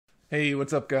Hey,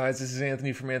 what's up guys? This is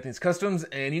Anthony from Anthony's Customs,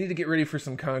 and you need to get ready for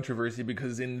some controversy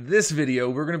because in this video,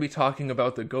 we're going to be talking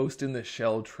about the Ghost in the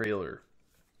Shell trailer.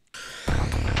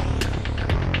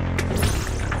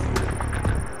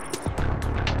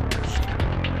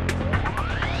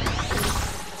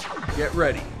 Get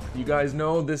ready. You guys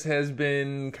know this has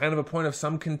been kind of a point of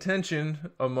some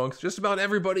contention amongst just about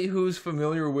everybody who's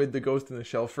familiar with the Ghost in the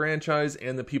Shell franchise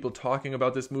and the people talking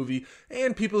about this movie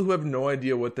and people who have no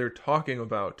idea what they're talking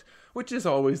about, which is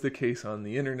always the case on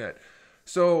the internet.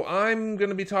 So I'm going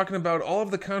to be talking about all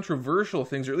of the controversial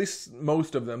things, or at least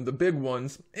most of them, the big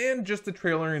ones, and just the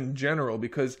trailer in general,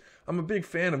 because I'm a big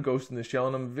fan of Ghost in the Shell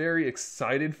and I'm very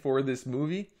excited for this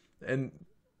movie, and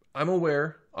I'm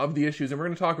aware of the issues and we're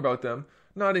going to talk about them.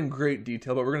 Not in great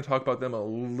detail, but we're going to talk about them a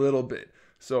little bit.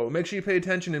 So make sure you pay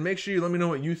attention and make sure you let me know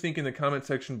what you think in the comment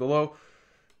section below.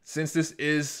 Since this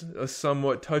is a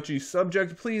somewhat touchy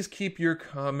subject, please keep your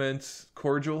comments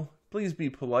cordial. Please be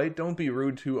polite. Don't be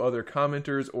rude to other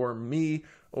commenters or me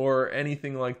or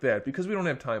anything like that, because we don't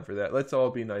have time for that. Let's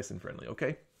all be nice and friendly,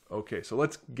 okay? Okay, so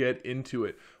let's get into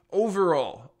it.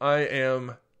 Overall, I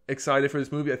am excited for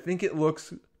this movie. I think it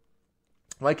looks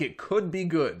like it could be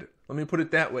good. Let me put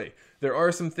it that way. There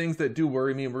are some things that do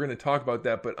worry me, and we're going to talk about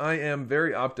that, but I am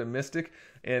very optimistic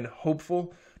and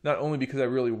hopeful, not only because I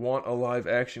really want a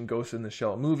live-action Ghost in the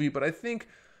Shell movie, but I think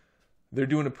they're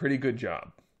doing a pretty good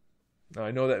job. Now,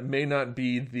 I know that may not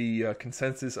be the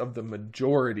consensus of the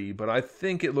majority, but I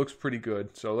think it looks pretty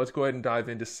good, so let's go ahead and dive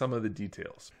into some of the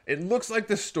details. It looks like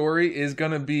the story is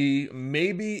going to be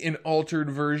maybe an altered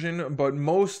version, but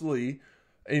mostly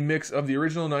a mix of the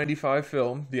original 95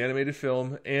 film, the animated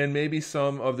film, and maybe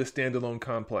some of the standalone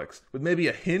complex, with maybe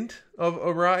a hint of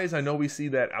a rise. I know we see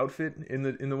that outfit in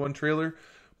the one trailer,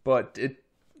 but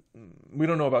we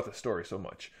don't know about the story so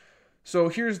much. So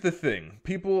here's the thing.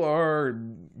 People are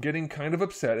getting kind of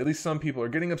upset, at least some people are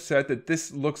getting upset, that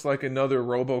this looks like another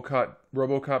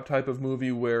RoboCop type of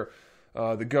movie where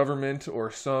the government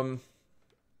or some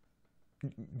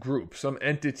group, some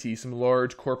entity, some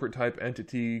large corporate type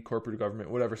entity, corporate government,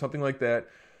 whatever, something like that,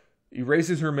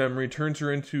 erases her memory, turns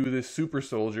her into this super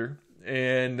soldier,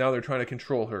 and now they're trying to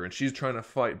control her, and she's trying to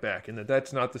fight back, and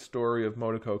that's not the story of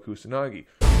Motoko Kusanagi.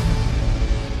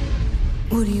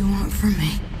 What do you want from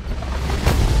me?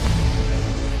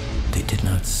 They did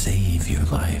not save your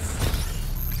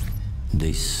life.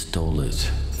 They stole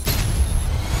it.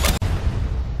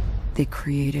 They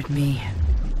created me,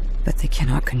 but they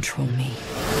cannot control me.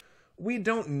 We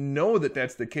don't know that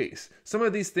that's the case. Some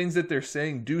of these things that they're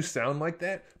saying do sound like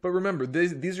that, but remember,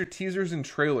 these are teasers and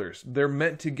trailers. They're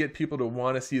meant to get people to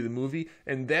want to see the movie,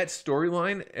 and that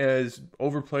storyline, as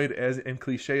overplayed and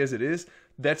cliche as it is,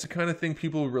 that's the kind of thing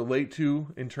people relate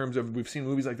to in terms of, we've seen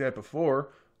movies like that before.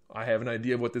 I have an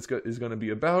idea of what this is going to be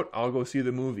about. I'll go see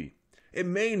the movie. It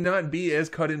may not be as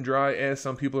cut and dry as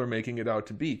some people are making it out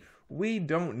to be. We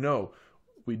don't know.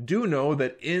 We do know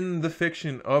that in the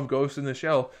fiction of Ghost in the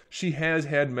Shell, she has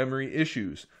had memory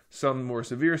issues. Some more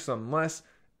severe, some less.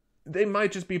 They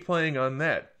might just be playing on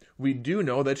that. We do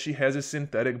know that she has a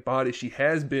synthetic body. She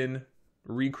has been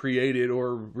recreated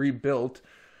or rebuilt,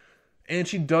 and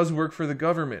she does work for the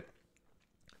government.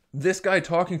 This guy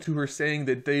talking to her saying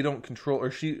that they don't control,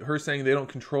 or her saying they don't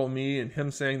control me, and him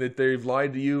saying that they've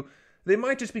lied to you, they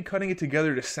might just be cutting it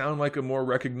together to sound like a more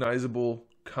recognizable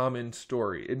common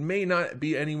story. It may not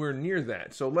be anywhere near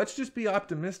that, so let's just be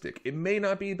optimistic. It may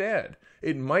not be bad.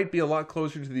 It might be a lot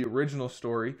closer to the original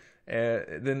story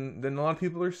than a lot of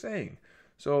people are saying.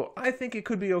 So I think it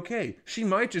could be okay. She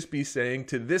might just be saying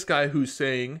to this guy who's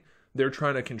saying they're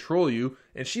trying to control you,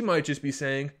 and she might just be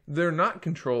saying they're not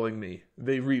controlling me.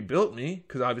 They rebuilt me,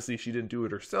 because obviously she didn't do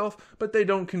it herself, but they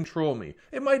don't control me.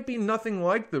 It might be nothing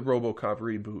like the RoboCop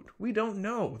reboot. We don't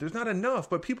know. There's not enough,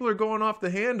 but people are going off the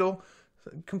handle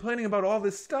complaining about all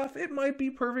this stuff. It might be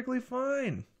perfectly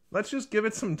fine. Let's just give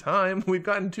it some time. We've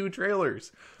gotten 2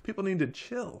 trailers. People need to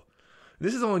chill.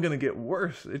 This is only going to get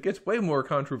worse. It gets way more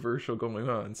controversial going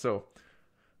on. So,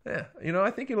 yeah,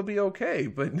 I think it'll be okay,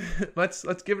 but let's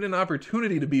give it an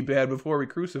opportunity to be bad before we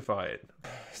crucify it.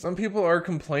 Some people are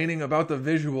complaining about the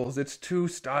visuals. It's too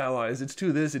stylized. It's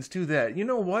too this. It's too that. You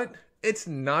know what? It's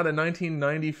not a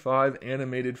 1995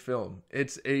 animated film.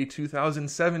 It's a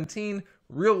 2017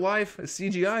 real-life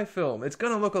CGI film. It's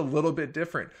going to look a little bit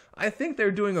different. I think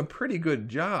they're doing a pretty good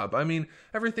job. I mean,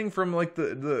 everything from like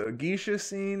the geisha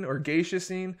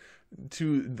scene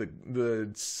to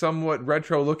the somewhat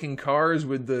retro-looking cars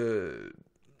with the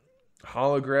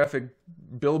holographic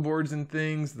billboards and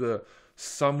things, the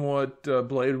somewhat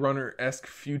Blade Runner-esque,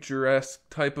 future-esque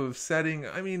type of setting.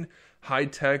 I mean,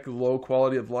 high-tech, low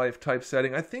quality of life type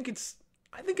setting. I think it's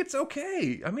I think it's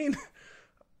okay. I mean,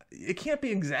 it can't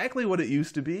be exactly what it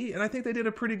used to be, and I think they did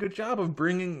a pretty good job of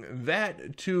bringing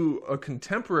that to a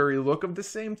contemporary look of the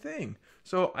same thing.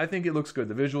 So I think it looks good.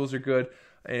 The visuals are good,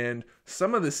 and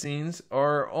some of the scenes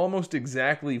are almost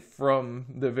exactly from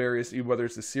the various, whether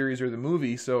it's the series or the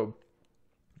movie, so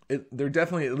they're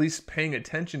definitely at least paying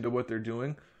attention to what they're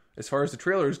doing. As far as the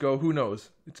trailers go, who knows?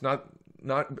 It's not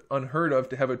unheard of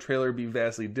to have a trailer be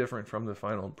vastly different from the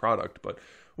final product, but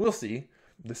we'll see.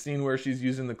 The scene where she's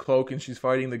using the cloak and she's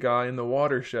fighting the guy in the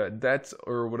watershed,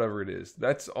 or whatever it is,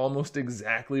 that's almost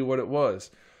exactly what it was.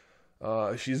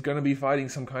 She's going to be fighting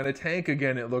some kind of tank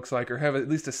again, it looks like, or have at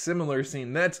least a similar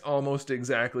scene. That's almost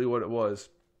exactly what it was.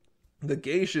 The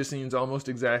geisha scene's almost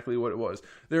exactly what it was.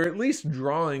 They're at least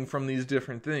drawing from these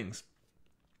different things.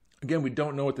 Again, we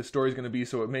don't know what the story's going to be,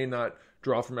 so it may not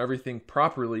draw from everything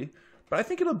properly, but I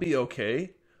think it'll be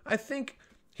okay. I think,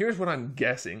 here's what I'm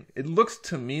guessing. It looks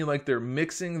to me like they're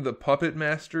mixing the Puppet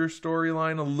Master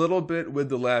storyline a little bit with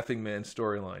the Laughing Man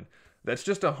storyline. That's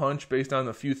just a hunch based on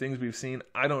the few things we've seen.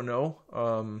 I don't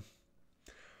know.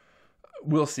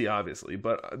 We'll see, obviously,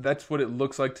 but that's what it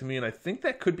looks like to me, and I think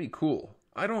that could be cool.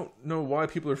 I don't know why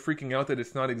people are freaking out that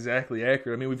it's not exactly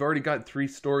accurate. I mean, we've already got 3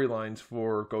 storylines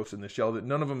for Ghost in the Shell that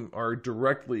none of them are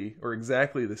directly or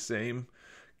exactly the same,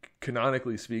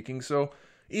 canonically speaking. So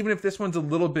even if this one's a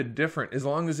little bit different, as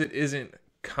long as it isn't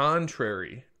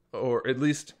contrary, or at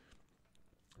least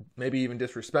maybe even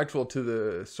disrespectful to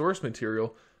the source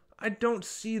material, I don't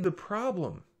see the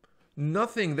problem.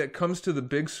 Nothing that comes to the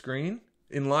big screen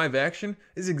in live action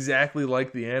is exactly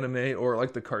like the anime or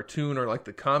like the cartoon or like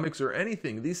the comics or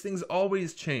anything. These things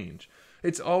always change.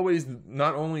 It's always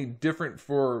not only different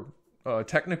for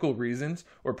technical reasons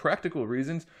or practical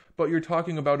reasons, but you're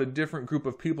talking about a different group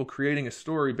of people creating a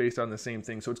story based on the same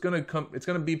thing. So it's going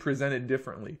to be presented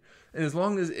differently. And as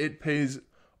long as it pays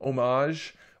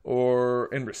homage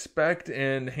and respect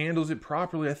and handles it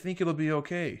properly, I think it'll be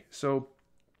okay. So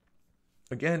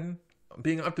again, I'm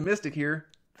being optimistic here.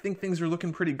 I think things are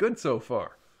looking pretty good so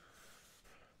far.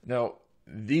 Now,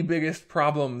 the biggest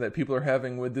problem that people are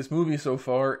having with this movie so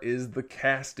far is the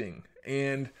casting.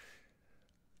 And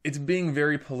it's being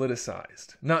very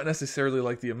politicized. Not necessarily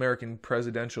like the American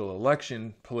presidential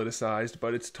election politicized,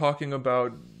 but it's talking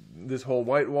about this whole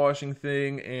whitewashing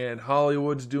thing, and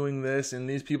Hollywood's doing this, and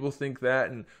these people think that,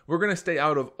 and we're going to stay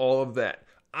out of all of that.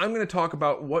 I'm going to talk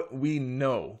about what we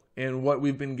know and what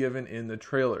we've been given in the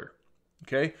trailer.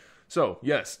 Okay? So,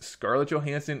 yes, Scarlett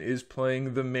Johansson is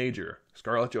playing the Major.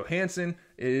 Scarlett Johansson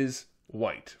is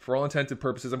white. For all intents and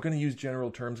purposes, I'm going to use general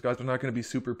terms, guys. I'm not going to be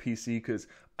super PC because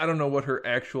I don't know what her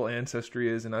actual ancestry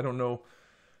is, and I don't know.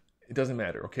 It doesn't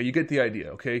matter, okay? You get the idea,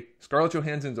 okay? Scarlett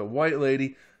Johansson's a white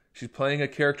lady. She's playing a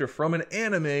character from an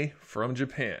anime from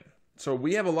Japan. So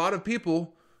we have a lot of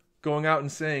people going out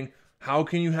and saying, how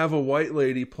can you have a white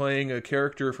lady playing a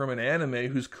character from an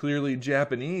anime who's clearly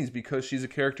Japanese because she's a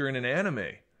character in an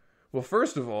anime? Well,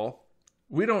 first of all,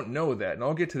 we don't know that, and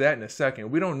I'll get to that in a second.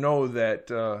 We don't know that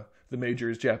the Major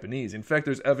is Japanese. In fact,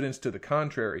 there's evidence to the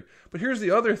contrary. But here's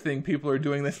the other thing people are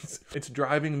doing that's it's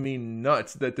driving me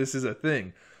nuts that this is a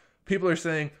thing. People are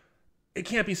saying, it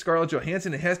can't be Scarlett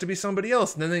Johansson, it has to be somebody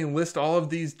else. And then they list all of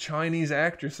these Chinese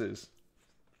actresses.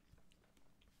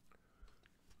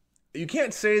 You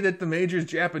can't say that the Major's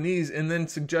Japanese and then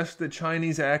suggest that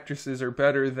Chinese actresses are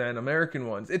better than American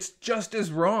ones. It's just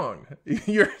as wrong.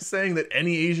 You're saying that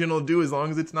any Asian will do as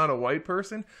long as it's not a white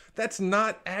person? That's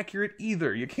not accurate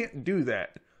either. You can't do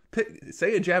that.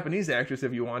 Say a Japanese actress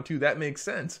if you want to. That makes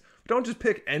sense. But don't just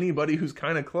pick anybody who's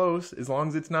kind of close as long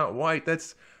as it's not white.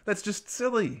 That's just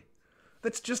silly.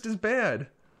 That's just as bad.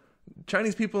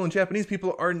 Chinese people and Japanese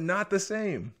people are not the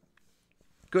same.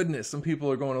 Goodness, some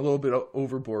people are going a little bit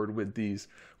overboard with these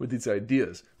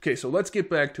ideas. Okay, so let's get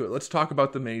back to it. Let's talk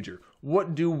about the Major.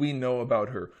 What do we know about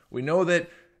her? We know that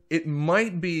it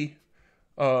might be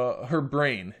her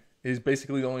brain is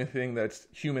basically the only thing that's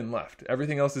human left.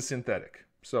 Everything else is synthetic.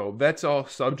 So that's all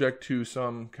subject to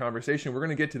some conversation. We're going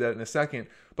to get to that in a second.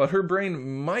 But her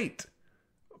brain might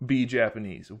be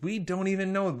Japanese. We don't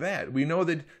even know that. We know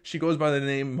that she goes by the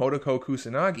name Motoko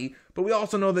Kusanagi, but we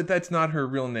also know that that's not her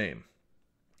real name.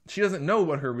 She doesn't know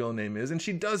what her real name is, and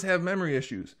she does have memory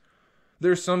issues.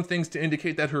 There's some things to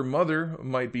indicate that her mother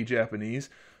might be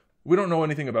Japanese. We don't know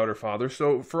anything about her father,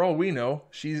 so for all we know,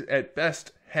 she's at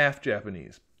best half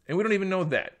Japanese. And we don't even know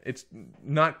that. It's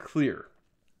not clear.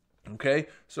 Okay?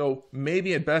 So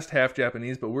maybe at best half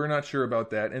Japanese, but we're not sure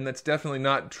about that. And that's definitely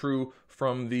not true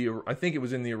from I think it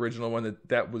was in the original one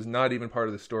that was not even part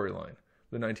of the storyline,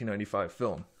 the 1995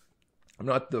 film. I'm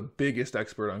not the biggest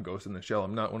expert on Ghost in the Shell.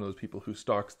 I'm not one of those people who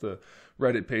stalks the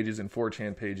Reddit pages and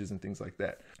 4chan pages and things like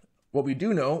that. What we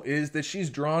do know is that she's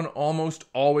drawn almost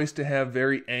always to have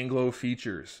very Anglo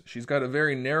features. She's got a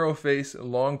very narrow face, a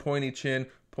long pointy chin,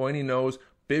 pointy nose,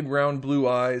 big round blue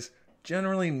eyes,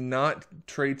 generally not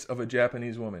traits of a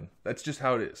Japanese woman. That's just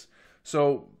how it is.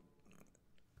 So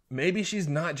maybe she's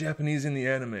not Japanese in the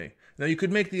anime. Now you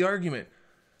could make the argument,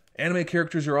 anime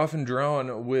characters are often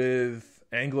drawn with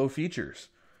Anglo features.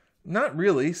 Not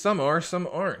really. Some are, some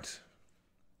aren't.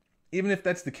 Even if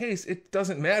that's the case, it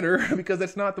doesn't matter because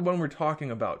that's not the one we're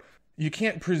talking about. You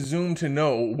can't presume to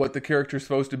know what the character's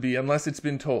supposed to be unless it's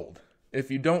been told. If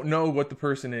you don't know what the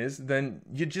person is, then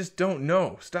you just don't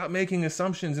know. Stop making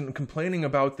assumptions and complaining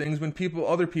about things when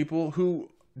other people who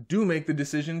do make the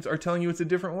decisions are telling you it's a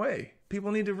different way.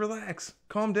 People need to relax,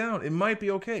 calm down. It might be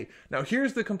okay. Now,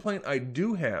 here's the complaint I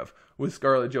do have with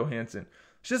Scarlett Johansson.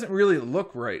 She doesn't really look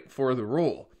right for the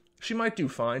role. She might do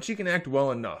fine. She can act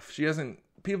well enough.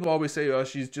 People always say, oh,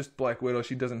 she's just Black Widow.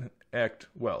 She doesn't act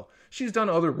well. She's done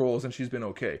other roles and she's been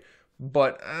okay.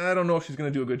 But I don't know if she's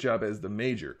going to do a good job as the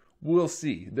Major. We'll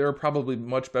see. There are probably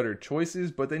much better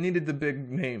choices, but they needed the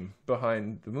big name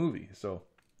behind the movie. So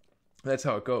that's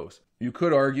how it goes. You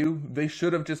could argue they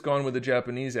should have just gone with a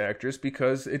Japanese actress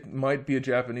because it might be a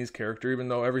Japanese character, even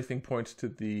though everything points to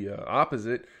the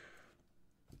opposite.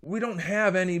 We don't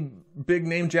have any big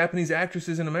name Japanese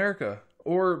actresses in America,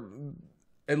 or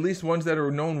at least ones that are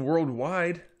known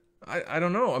worldwide. I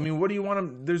don't know. I mean, what do you want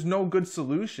to... There's no good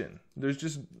solution.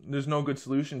 There's no good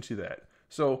solution to that.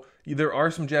 So there are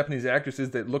some Japanese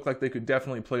actresses that look like they could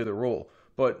definitely play the role,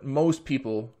 but most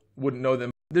people wouldn't know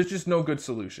them. There's just no good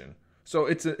solution. So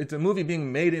it's a movie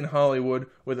being made in Hollywood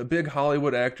with a big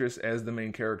Hollywood actress as the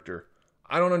main character.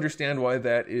 I don't understand why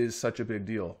that is such a big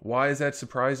deal. Why is that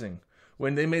surprising?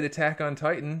 When they made Attack on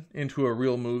Titan into a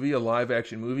real movie, a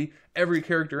live-action movie, every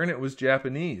character in it was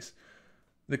Japanese.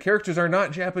 The characters are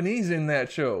not Japanese in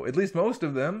that show, at least most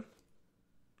of them.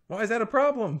 Why is that a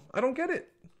problem? I don't get it.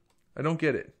 I don't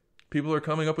get it. People are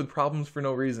coming up with problems for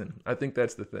no reason. I think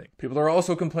that's the thing. People are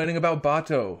also complaining about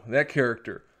Bato, that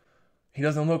character. He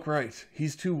doesn't look right.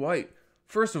 He's too white.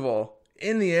 First of all,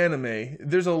 in the anime,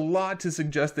 there's a lot to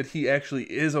suggest that he actually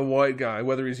is a white guy.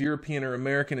 Whether he's European or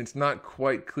American, it's not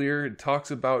quite clear. It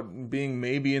talks about being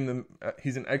maybe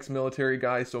he's an ex-military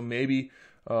guy, so maybe,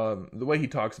 the way he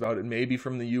talks about it, maybe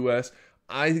from the US.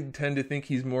 I tend to think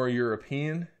he's more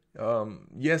European.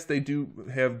 Yes, they do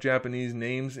have Japanese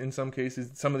names in some cases.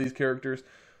 Some of these characters,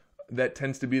 that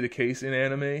tends to be the case in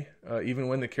anime, even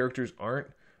when the characters aren't.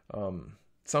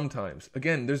 Sometimes.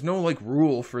 Again, there's no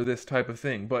rule for this type of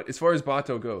thing, but as far as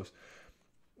Bato goes,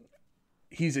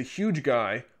 he's a huge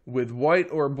guy with white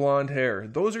or blonde hair.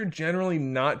 Those are generally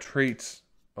not traits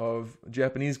of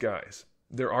Japanese guys.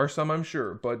 There are some, I'm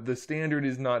sure, but the standard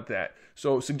is not that.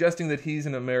 So suggesting that he's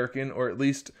an American or at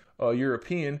least a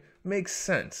European makes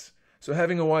sense. So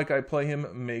having a white guy play him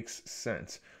makes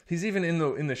sense. He's even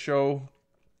in the show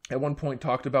at one point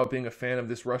talked about being a fan of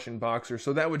this Russian boxer,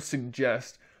 so that would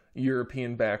suggest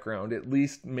European background, at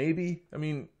least. Maybe, I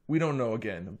mean, we don't know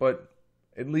again, but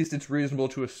at least it's reasonable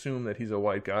to assume that he's a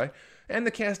white guy. And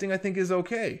the casting, I think, is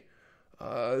okay.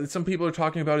 Some people are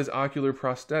talking about his ocular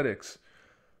prosthetics.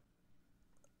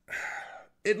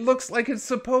 It looks like it's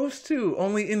supposed to,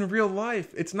 only in real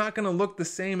life. It's not going to look the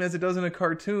same as it does in a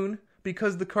cartoon,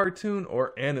 because the cartoon,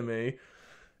 or anime,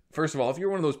 first of all, if you're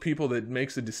one of those people that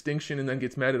makes a distinction and then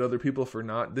gets mad at other people for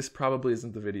not, this probably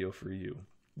isn't the video for you.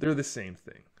 They're the same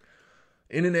thing.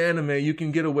 In an anime, you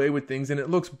can get away with things and it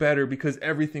looks better because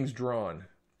everything's drawn.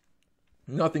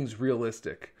 Nothing's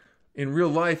realistic. In real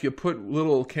life, you put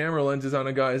little camera lenses on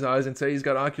a guy's eyes and say he's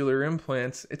got ocular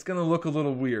implants, it's going to look a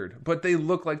little weird. But they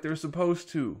look like they're supposed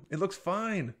to. It looks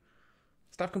fine.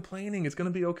 Stop complaining. It's going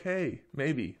to be okay.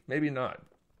 Maybe. Maybe not.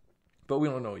 But we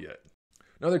don't know yet.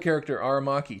 Another character,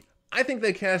 Aramaki. I think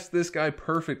they cast this guy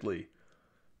perfectly.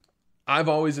 I've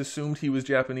always assumed he was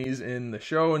Japanese in the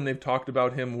show, and they've talked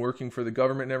about him working for the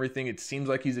government and everything. It seems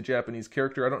like he's a Japanese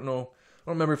character. I don't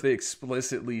remember if they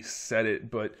explicitly said it,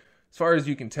 but as far as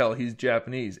you can tell, he's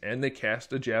Japanese. And they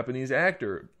cast a Japanese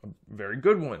actor, a very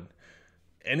good one.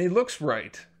 And he looks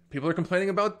right. People are complaining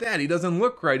about that. He doesn't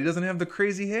look right. He doesn't have the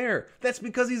crazy hair. That's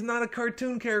because he's not a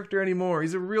cartoon character anymore.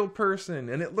 He's a real person,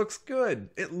 and it looks good.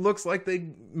 It looks like they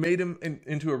made him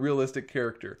into a realistic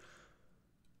character.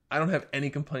 I don't have any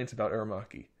complaints about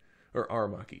Aramaki.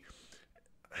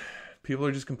 People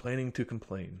are just complaining to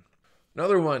complain.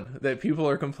 Another one that people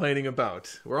are complaining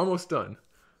about. We're almost done.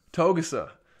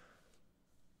 Togasa.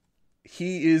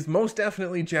 He is most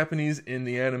definitely Japanese in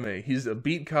the anime. He's a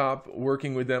beat cop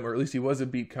working with them, or at least he was a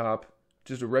beat cop.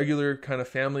 just a regular kind of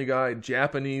Family Guy,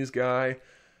 Japanese guy.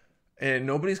 And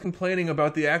nobody's complaining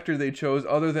about the actor they chose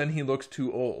other than he looks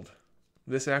too old.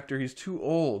 This actor, he's too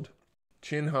old.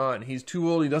 Chin Han, he's too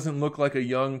old. He doesn't look like a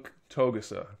young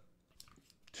Togusa.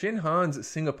 Chin Han's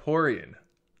Singaporean.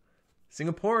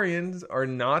 Singaporeans are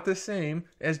not the same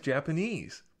as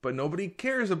Japanese. But nobody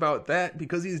cares about that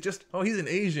because he's an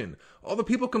Asian. All the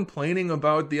people complaining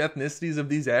about the ethnicities of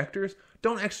these actors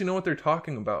don't actually know what they're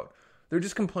talking about. They're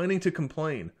just complaining to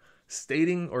complain.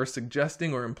 Stating or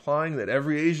suggesting or implying that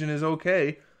every Asian is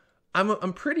okay.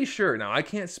 I'm pretty sure, now I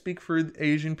can't speak for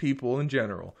Asian people in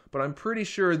general, but I'm pretty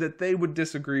sure that they would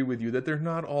disagree with you, that they're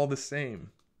not all the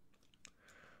same.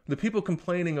 The people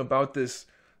complaining about this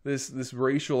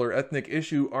racial or ethnic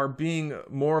issue are being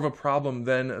more of a problem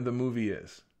than the movie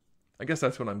is. I guess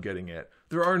that's what I'm getting at.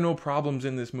 There are no problems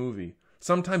in this movie.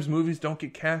 Sometimes movies don't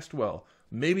get cast well.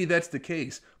 Maybe that's the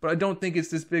case, but I don't think it's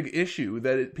this big issue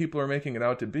that people are making it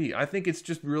out to be. I think it's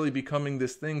just really becoming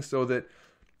this thing so that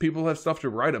people have stuff to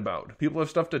write about. People have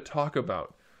stuff to talk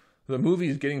about. The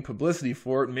movie's getting publicity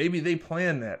for it. Maybe they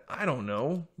planned that. I don't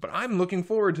know. But I'm looking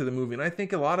forward to the movie, and I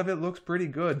think a lot of it looks pretty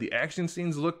good. The action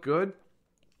scenes look good.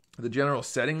 The general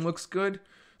setting looks good.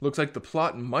 Looks like the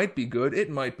plot might be good.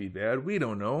 It might be bad. We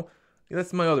don't know.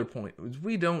 That's my other point.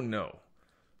 We don't know.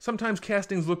 Sometimes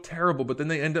castings look terrible, but then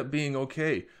they end up being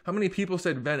okay. How many people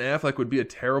said Ben Affleck would be a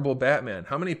terrible Batman?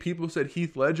 How many people said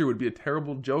Heath Ledger would be a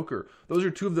terrible Joker? Those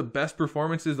are two of the best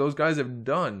performances those guys have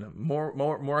done. More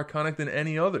iconic than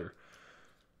any other.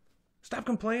 Stop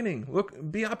complaining.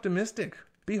 Look, be optimistic.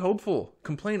 Be hopeful.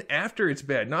 Complain after it's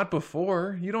bad, not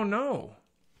before. You don't know.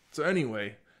 So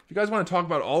anyway, if you guys want to talk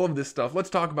about all of this stuff, let's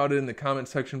talk about it in the comment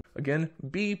section. Again,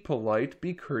 be polite,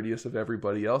 be courteous of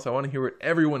everybody else. I want to hear what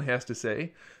everyone has to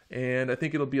say, and I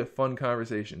think it'll be a fun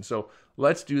conversation. So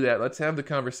let's do that. Let's have the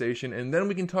conversation, and then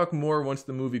we can talk more once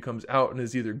the movie comes out and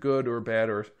is either good or bad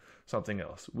or something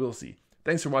else. We'll see.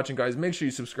 Thanks for watching, guys. Make sure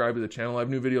you subscribe to the channel. I have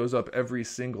new videos up every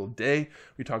single day.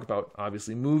 We talk about,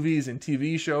 obviously, movies and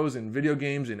TV shows and video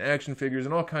games and action figures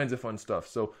and all kinds of fun stuff.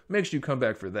 So make sure you come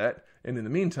back for that. And in the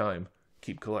meantime,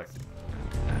 keep collecting.